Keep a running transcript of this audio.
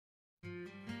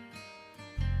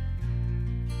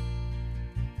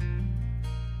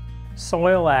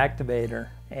Soil Activator,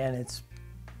 and it's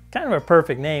kind of a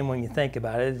perfect name when you think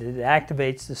about it. It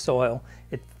activates the soil,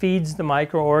 it feeds the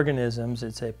microorganisms,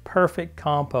 it's a perfect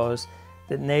compost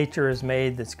that nature has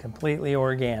made that's completely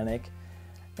organic.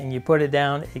 And you put it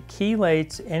down, it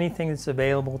chelates anything that's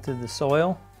available to the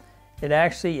soil. It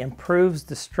actually improves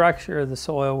the structure of the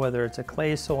soil, whether it's a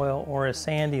clay soil or a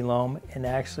sandy loam, and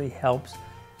actually helps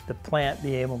the plant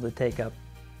be able to take up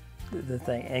the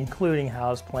thing, including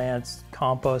house plants,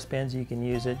 compost bins. You can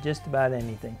use it just about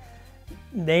anything.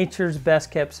 Nature's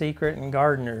best kept secret and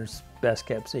gardeners' best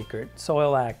kept secret,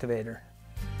 Soil Activator.